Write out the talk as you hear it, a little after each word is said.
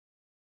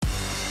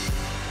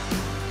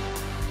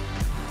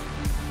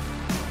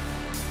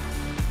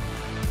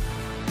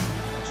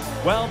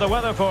Well, the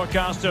weather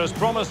forecasters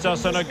promised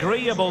us an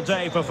agreeable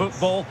day for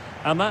football,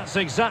 and that's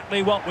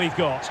exactly what we've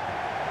got.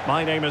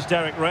 My name is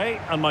Derek Ray,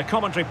 and my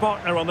commentary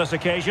partner on this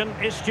occasion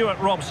is Stuart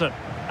Robson.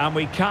 And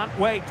we can't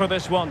wait for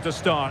this one to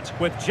start,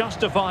 with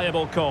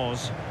justifiable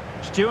cause.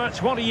 Stuart,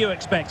 what are you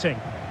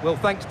expecting? Well,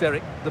 thanks,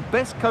 Derek. The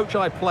best coach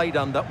I played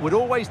under would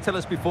always tell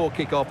us before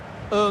kick-off,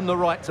 earn the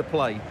right to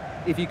play.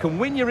 If you can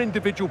win your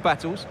individual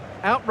battles,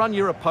 outrun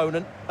your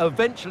opponent,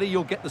 eventually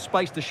you'll get the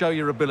space to show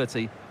your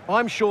ability.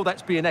 I'm sure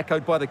that's being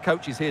echoed by the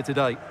coaches here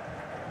today.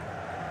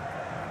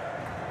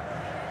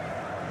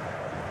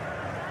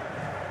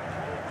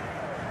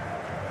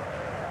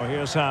 Well,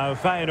 here's how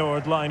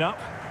Feyenoord line up.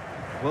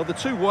 Well, the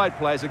two wide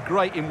players are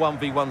great in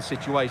 1v1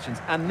 situations,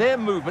 and their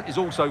movement is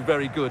also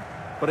very good.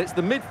 But it's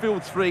the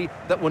midfield three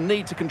that will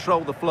need to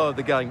control the flow of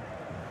the game.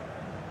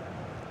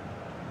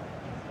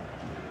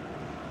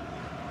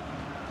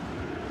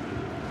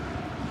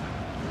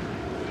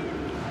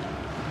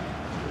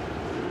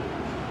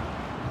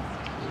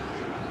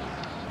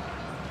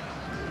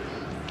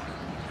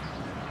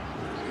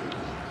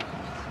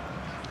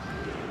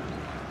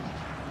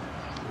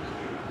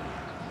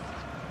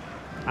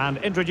 And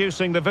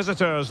introducing the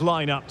visitors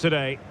lineup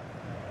today.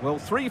 Well,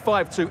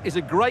 3-5-2 is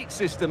a great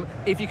system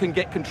if you can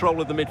get control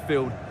of the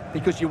midfield,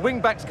 because your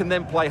wing-backs can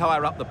then play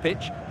higher up the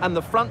pitch and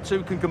the front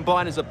two can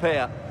combine as a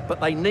pair, but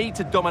they need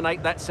to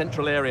dominate that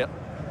central area.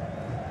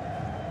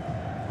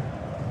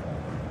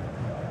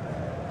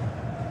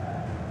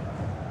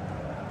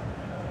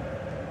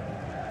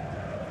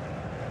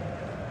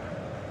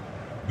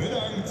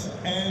 Bedankt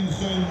en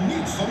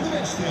geniet van de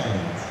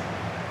wedstrijd.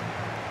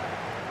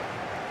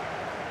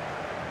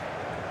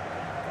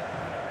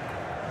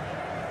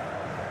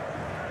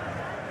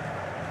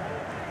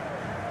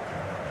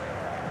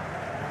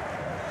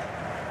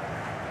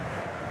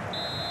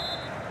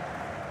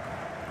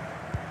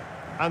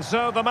 And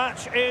so the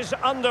match is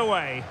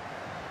underway.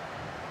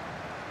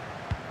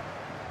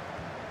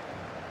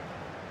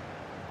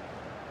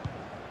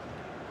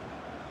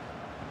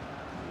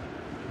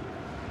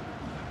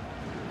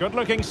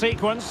 Good-looking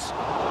sequence.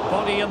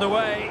 Body in the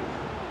way.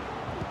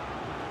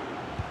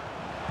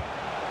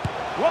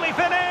 Will he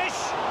finish?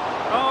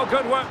 Oh,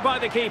 good work by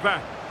the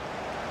keeper.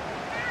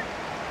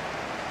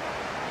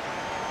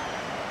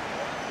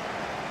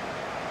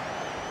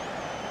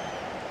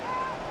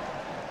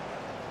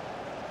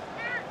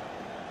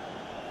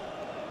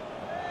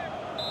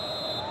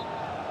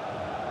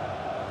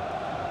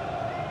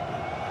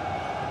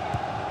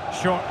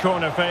 Short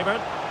corner favoured.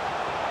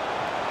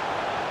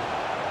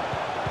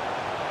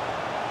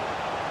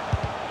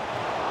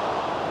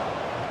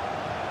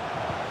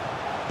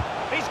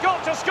 He's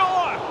got to score!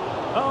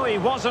 Oh, he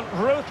wasn't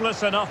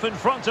ruthless enough in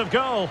front of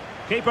goal.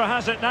 Keeper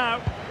has it now.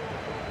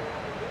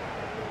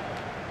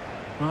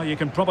 Well, you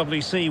can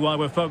probably see why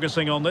we're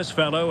focusing on this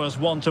fellow as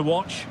one to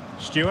watch.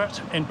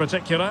 Stuart, in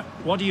particular,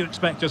 what do you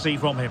expect to see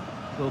from him?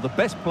 Well, the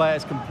best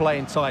players can play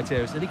in tight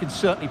areas, and he can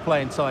certainly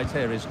play in tight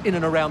areas, in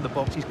and around the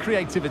box. His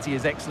creativity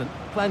is excellent.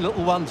 Playing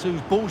little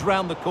 1-2s, balls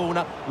round the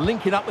corner,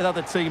 linking up with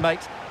other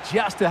teammates,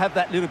 just to have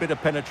that little bit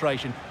of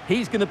penetration.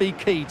 He's going to be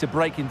key to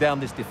breaking down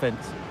this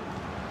defence.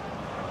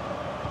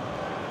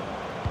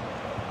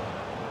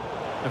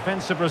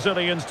 Defensive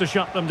Brazilians to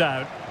shut them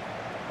down.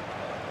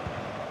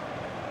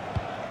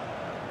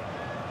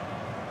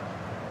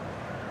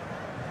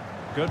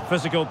 Good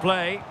physical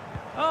play.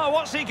 Oh,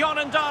 what's he gone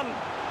and done?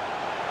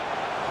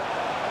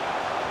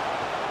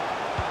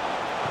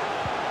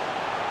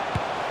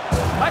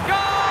 A goal!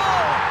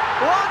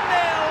 1-0!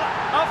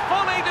 A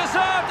fully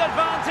deserved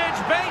advantage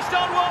based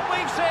on what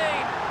we've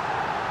seen.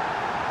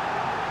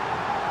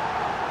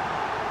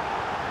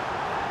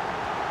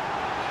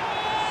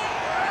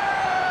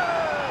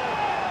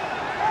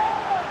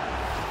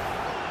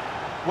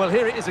 Well,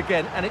 here it is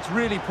again, and it's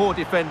really poor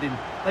defending.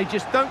 They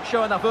just don't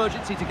show enough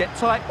urgency to get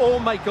tight or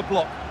make a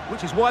block,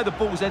 which is why the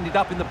ball's ended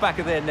up in the back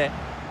of their net.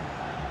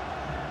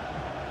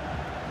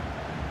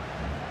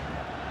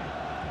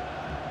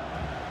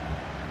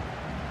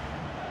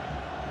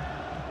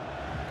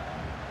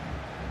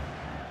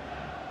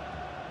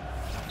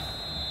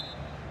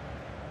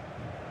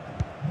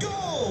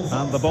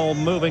 And the ball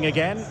moving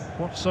again.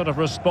 What sort of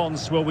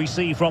response will we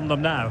see from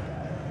them now?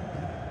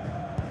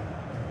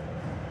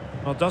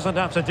 Well, doesn't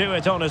have to do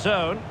it on his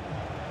own.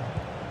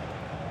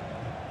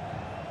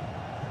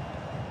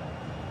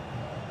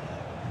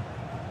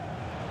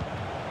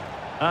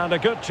 And a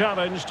good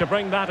challenge to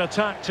bring that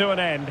attack to an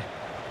end.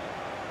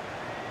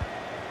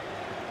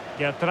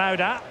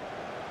 Gertruida.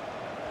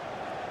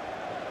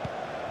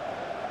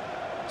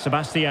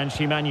 Sebastian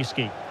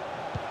Szymanski.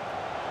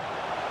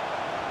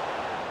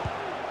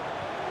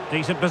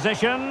 Decent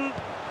position.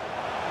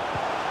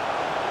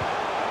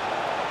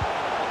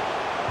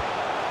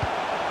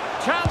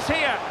 Chance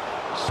here.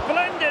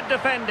 Splendid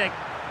defending.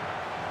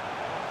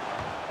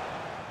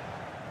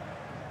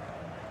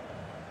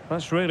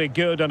 That's really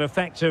good and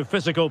effective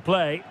physical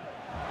play.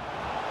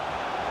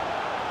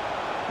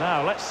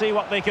 Now, let's see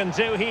what they can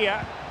do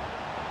here.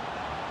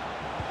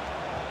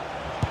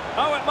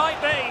 Oh, it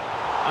might be.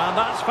 And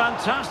that's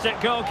fantastic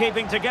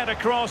goalkeeping to get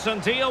across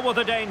and deal with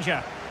the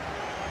danger.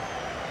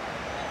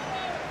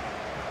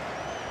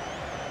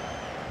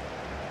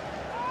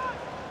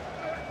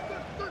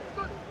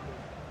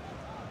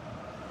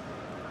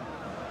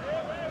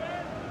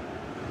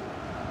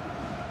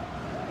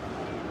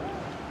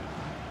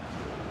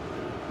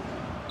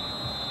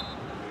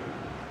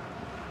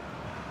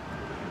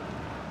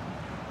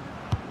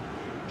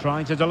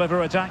 Trying to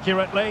deliver it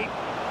accurately.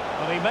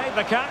 But he made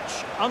the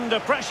catch under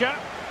pressure.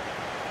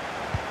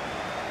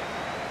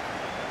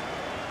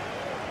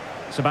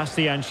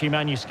 Sebastian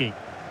Szymanski.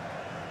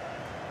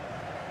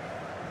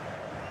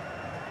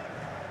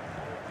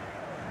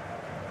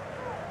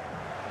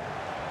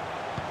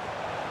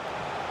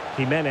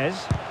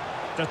 Jimenez.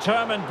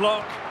 Determined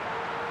block.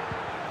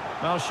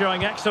 Well,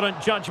 showing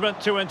excellent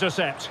judgment to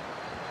intercept.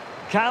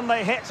 Can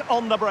they hit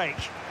on the break?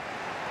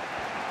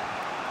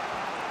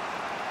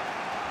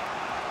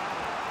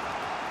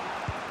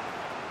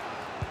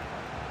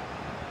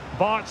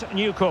 Bart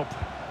Newcoop.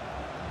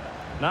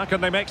 Now can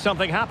they make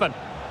something happen?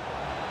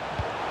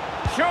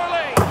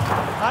 Surely!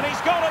 And he's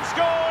gone and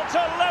scored to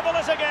level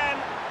it again.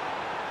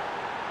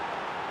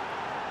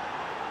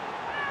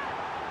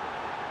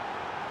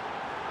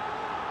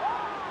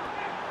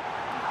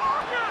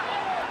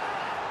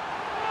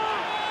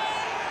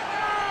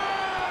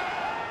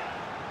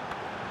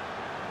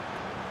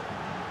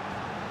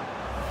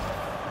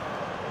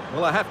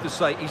 Well, I have to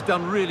say, he's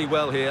done really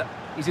well here.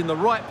 He's in the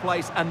right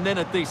place and then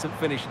a decent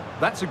finish.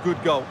 That's a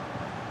good goal.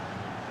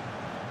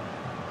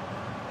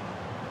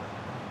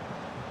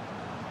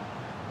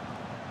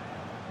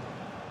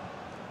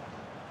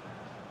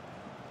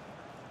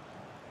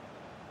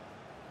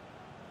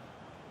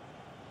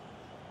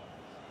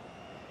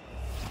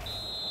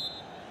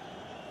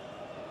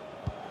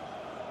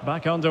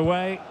 Back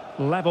underway,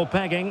 level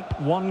pegging,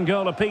 1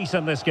 goal apiece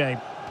in this game.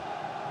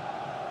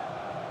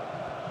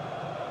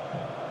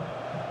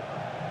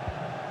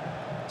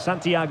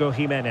 Santiago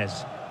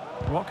Jimenez.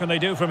 What can they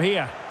do from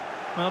here?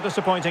 Well,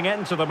 disappointing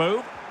end to the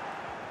move.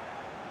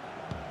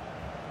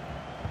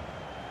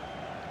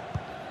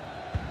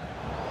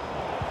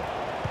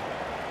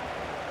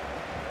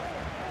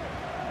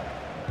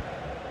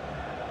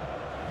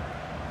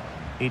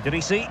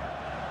 Idrissi.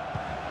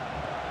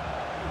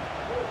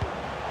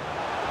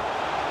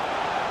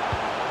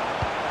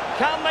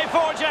 Can they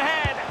forge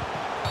ahead?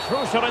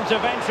 Crucial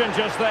intervention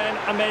just then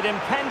amid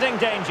impending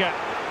danger.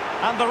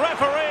 And the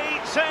referee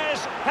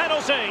says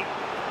penalty.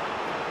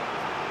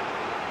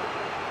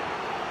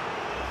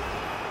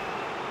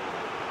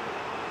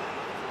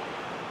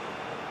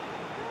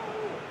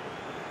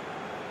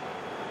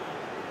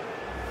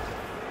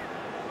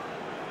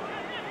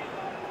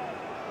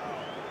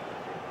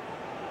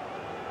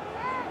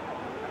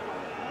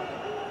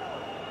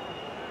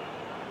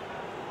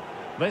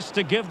 This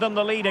to give them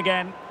the lead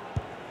again.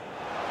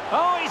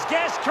 Oh, he's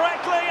guessed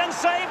correctly and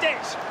saved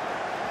it.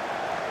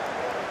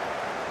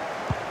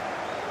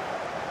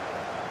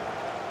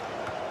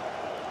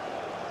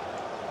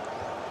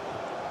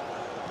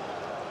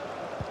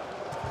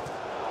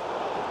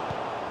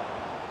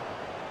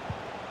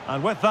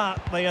 And with that,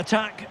 the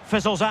attack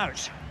fizzles out.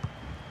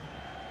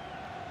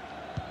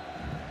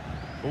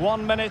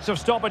 1 minute of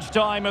stoppage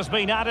time has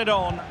been added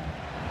on.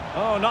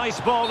 Oh,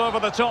 nice ball over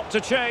the top to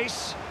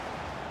chase.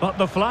 But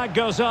the flag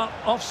goes up,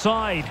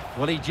 offside.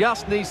 Well, he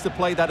just needs to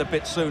play that a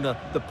bit sooner.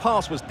 The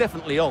pass was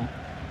definitely on.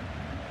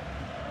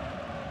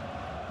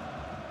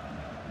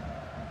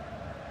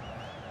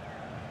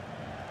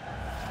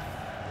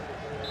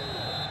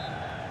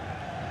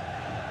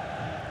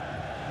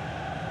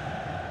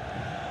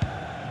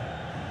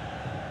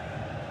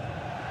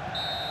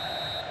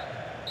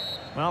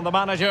 Well, the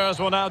managers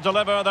will now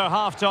deliver their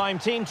half-time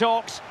team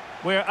talks.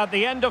 We're at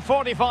the end of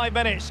 45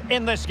 minutes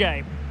in this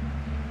game.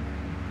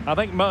 I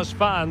think most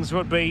fans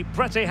would be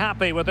pretty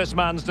happy with this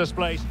man's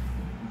display.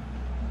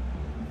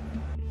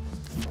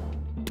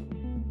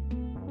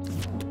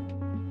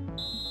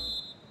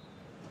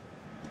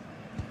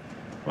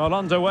 Well,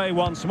 underway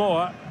once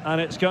more,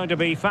 and it's going to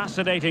be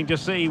fascinating to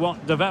see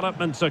what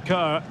developments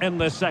occur in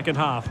this second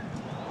half.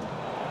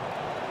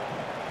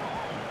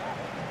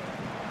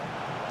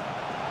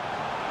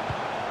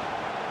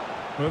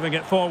 Moving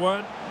it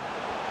forward.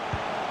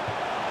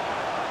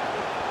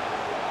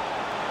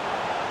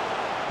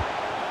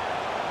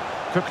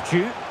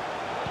 Kukçu.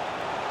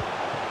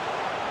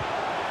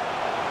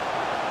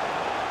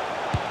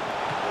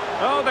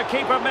 Oh, the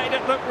keeper made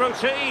it look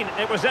routine.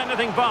 It was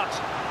anything but.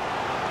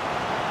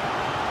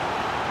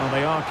 Well,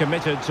 they are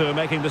committed to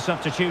making the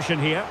substitution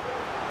here.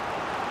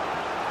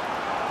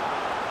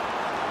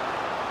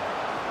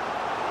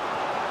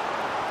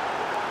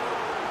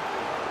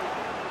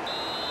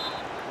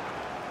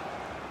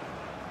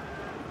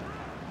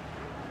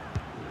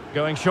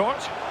 Going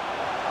short.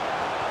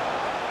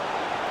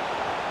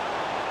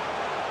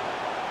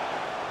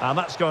 And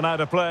that's gone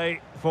out of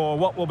play for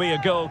what will be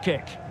a goal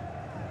kick.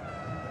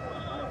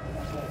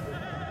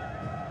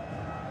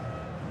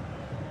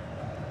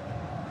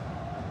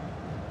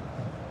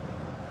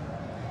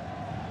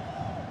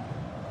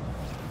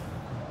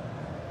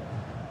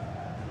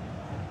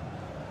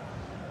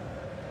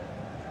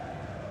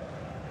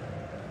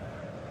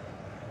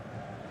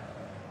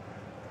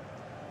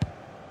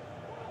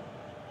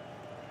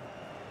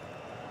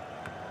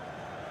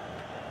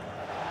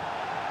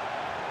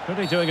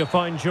 Really doing a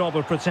fine job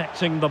of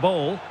protecting the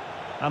ball.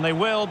 And they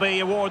will be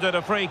awarded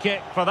a free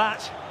kick for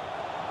that.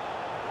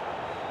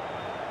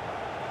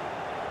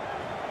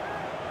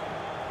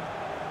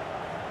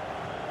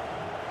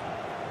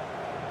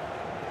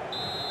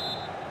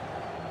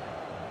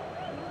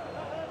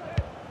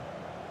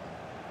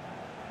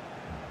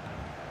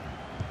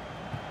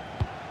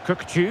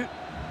 Kukçu.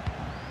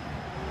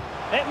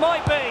 It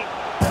might be.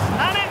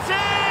 And it's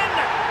in!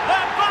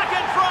 They're back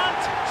in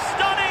front!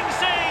 Stunning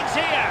scenes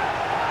here!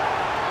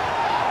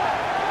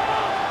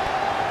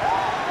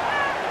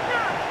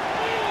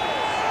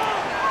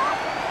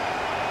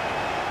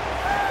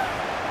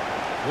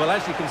 Well,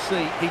 as you can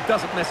see, he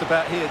doesn't mess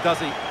about here, does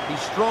he?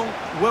 He's strong,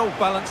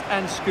 well-balanced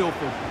and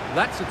skillful.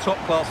 That's a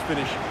top-class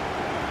finish.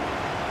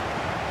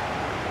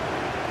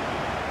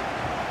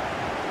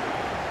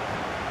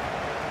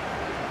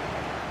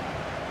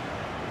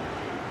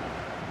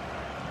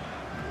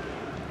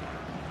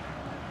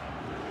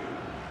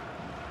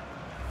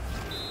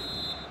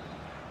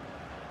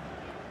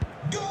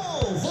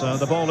 So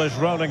the ball is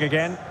rolling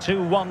again.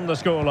 2-1 the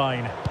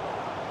scoreline.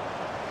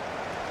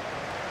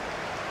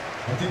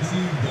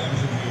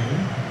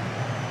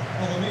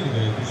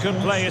 Could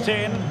play it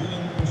in.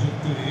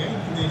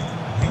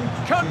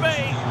 Could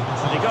be.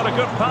 He got a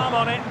good palm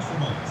on it.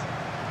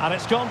 And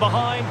it's gone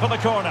behind for the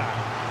corner.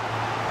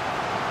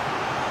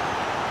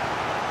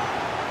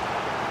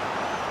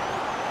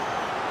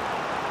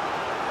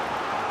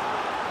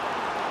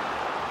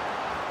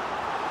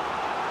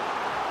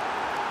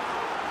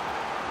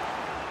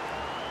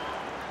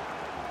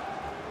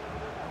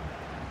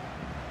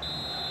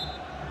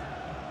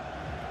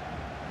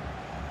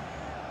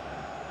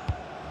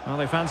 Well,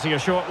 they fancy a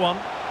short one.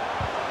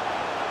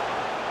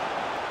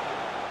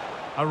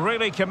 A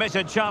really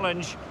committed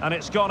challenge, and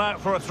it's gone out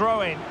for a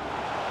throw-in.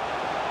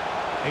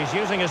 He's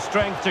using his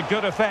strength to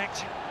good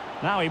effect.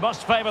 Now he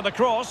must favour the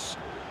cross.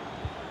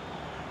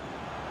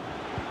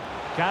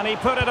 Can he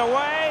put it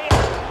away?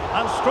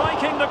 And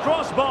striking the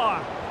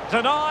crossbar.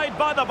 Denied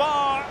by the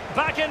bar.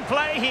 Back in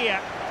play here.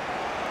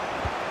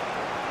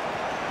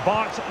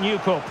 Bart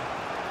Newcup.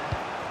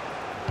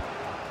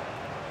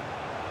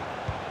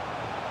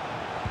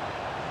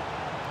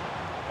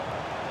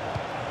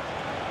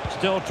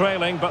 Still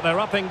trailing, but they're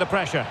upping the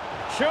pressure.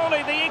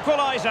 Surely the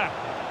equaliser.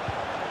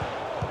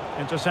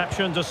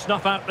 Interception to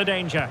snuff out the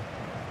danger.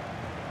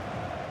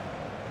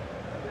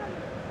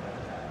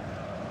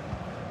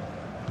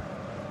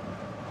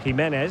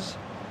 Jimenez.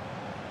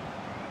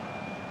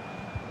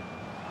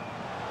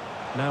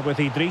 Now with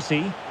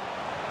Idrissi.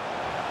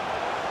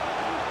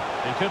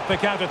 He could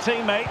pick out a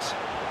teammate.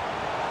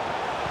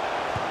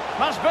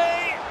 Must be!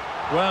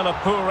 Well, a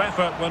poor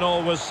effort when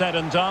all was said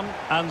and done,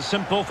 and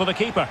simple for the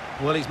keeper.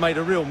 Well, he's made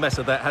a real mess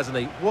of that, hasn't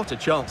he? What a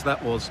chance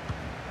that was.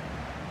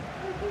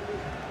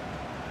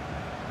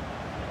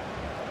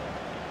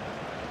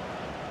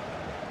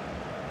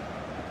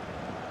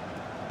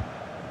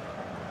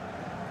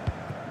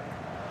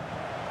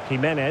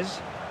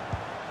 Jimenez.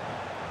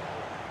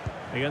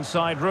 The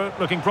inside route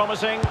looking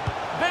promising.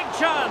 Big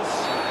chance!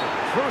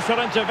 Crucial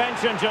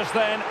intervention just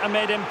then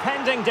amid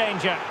impending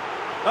danger.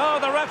 Oh,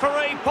 the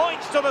referee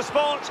points to the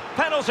spot.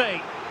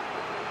 Penalty.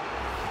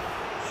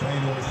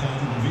 Feyenoord gaat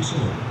hem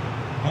wisselen.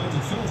 Uit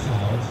het veld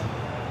gehaald.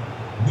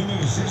 Nummer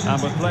 26.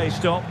 And with play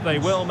stop, they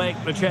will make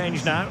the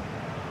change now.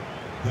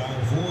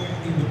 Daarvoor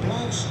in de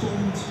plaats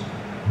stond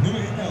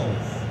nummer 11.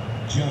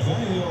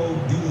 Giovanni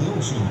Di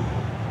Rosso.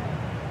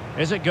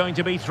 Is it going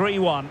to be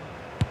 3-1?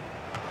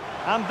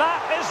 And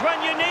that is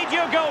when you need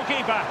your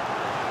goalkeeper.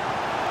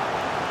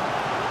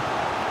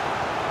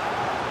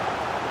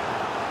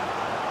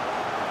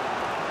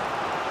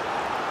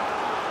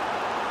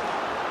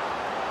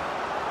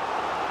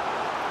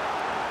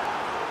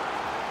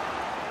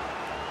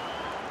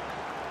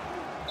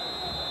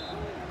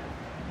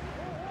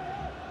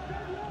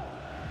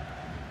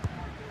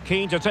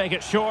 Keen to take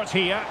it short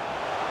here.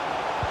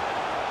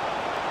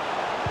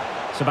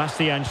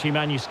 Sebastian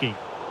Szymanski.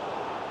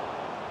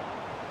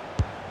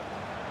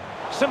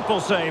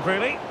 Simple save,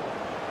 really.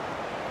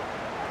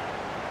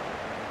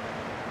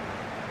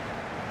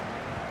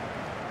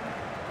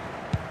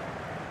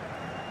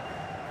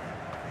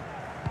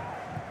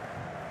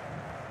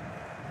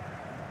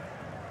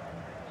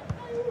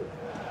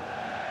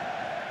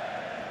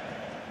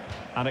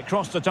 And it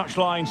crossed the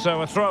touchline,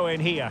 so a throw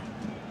in here.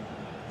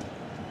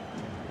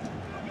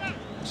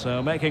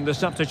 So making the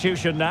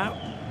substitution now.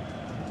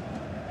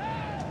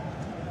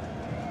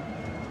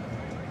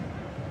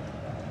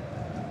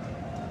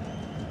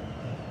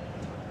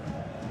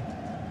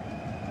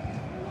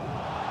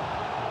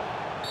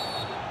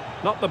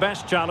 Not the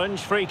best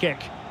challenge, free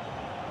kick.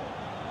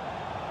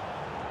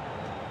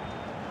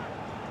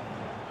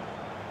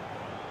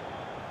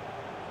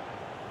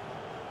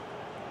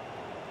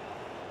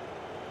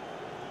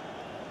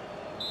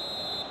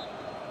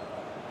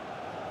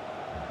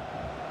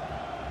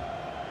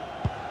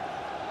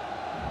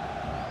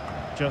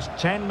 Just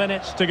 10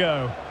 minutes to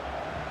go.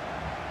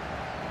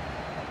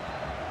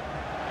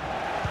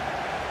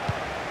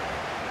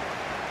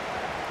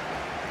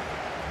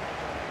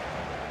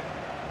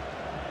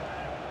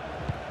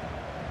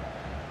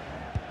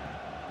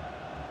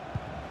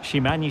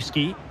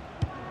 Szymański.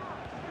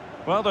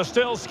 Well, there's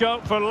still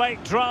scope for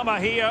late drama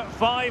here.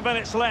 5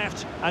 minutes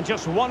left and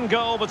just one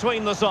goal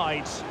between the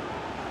sides.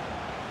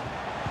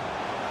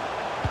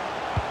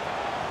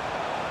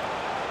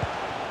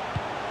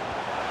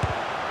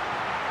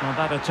 Well,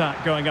 that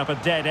attack going up a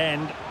dead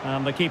end,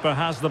 and the keeper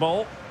has the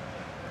ball.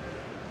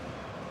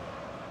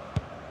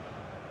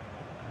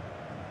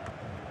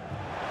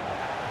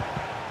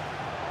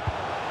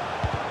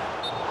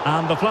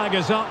 And the flag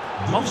is up.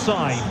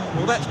 Offside.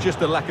 Well, that's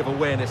just a lack of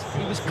awareness.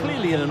 He was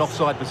clearly in an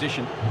offside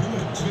position.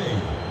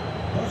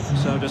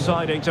 So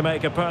deciding to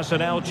make a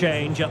personnel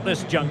change at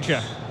this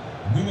juncture.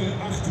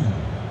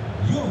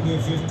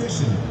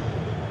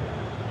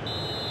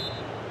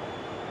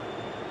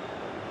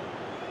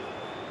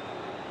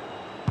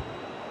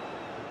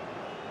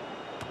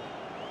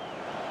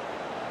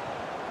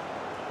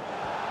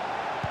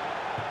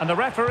 And the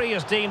referee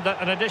has deemed that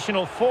an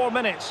additional 4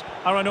 minutes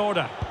are in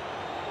order.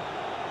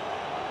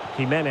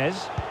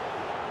 Jimenez.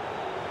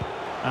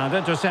 And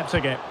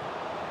intercepting it.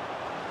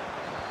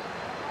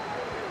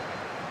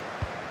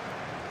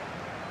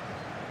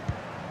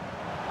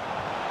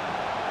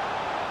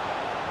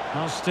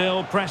 Now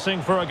still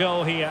pressing for a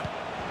goal here.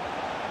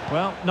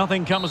 Well,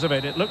 nothing comes of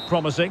it. It looked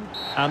promising.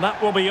 And that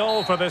will be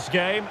all for this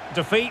game.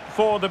 Defeat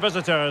for the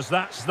visitors.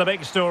 That's the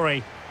big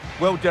story.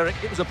 Well, Derek,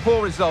 it was a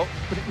poor result,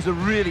 but it was a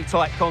really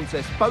tight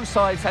contest. Both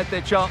sides had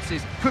their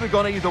chances, could have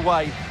gone either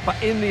way,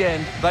 but in the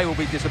end, they will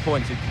be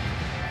disappointed.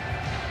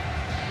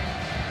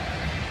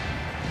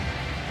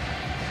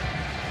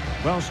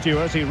 Well,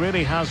 Stuart, he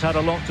really has had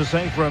a lot to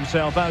say for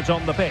himself out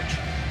on the pitch.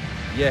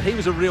 Yeah, he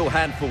was a real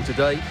handful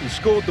today. He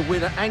scored the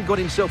winner and got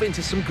himself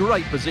into some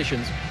great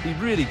positions. He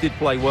really did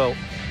play well.